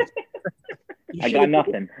that? I got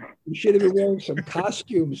nothing. You should have been wearing some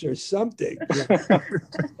costumes or something.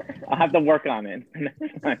 I'll have to work on it.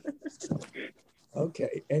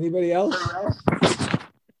 Okay, anybody else?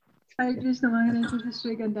 Hare Krishna Maharaj, this is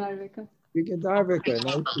Sri Gandharvika. Sri Gandharvika,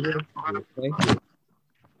 nice to hear from you. Thank you.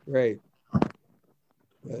 Great.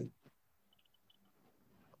 Good.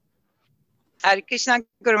 Hare Krishna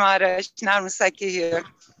Guru Maharaj, Narmasaki here.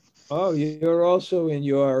 Oh, you're also in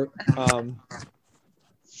your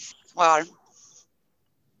Wow.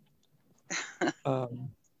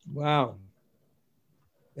 Wow.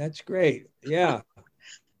 That's great. Yeah.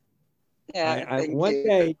 Yeah, I thank one you.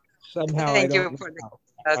 day somehow Thank I you don't for know.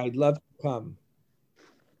 the I'd love to come.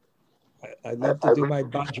 I'd love to do my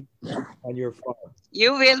budget on your farm.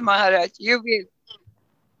 You will, Maharaj. You will.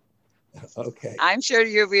 Okay. I'm sure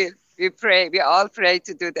you will. We pray. We all pray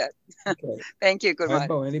to do that. Okay. Thank you, Guru Maharaj.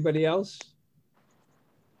 Rambo, anybody else?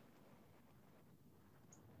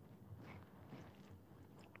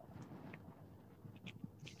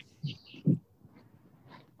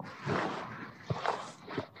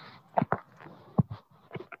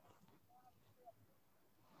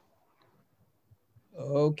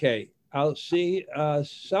 Okay, I'll see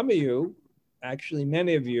some of you, actually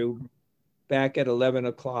many of you, back at 11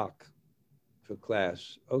 o'clock for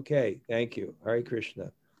class. Okay, thank you. Hare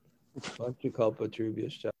Krishna. Vancha kalpa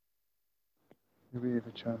trubhyascha.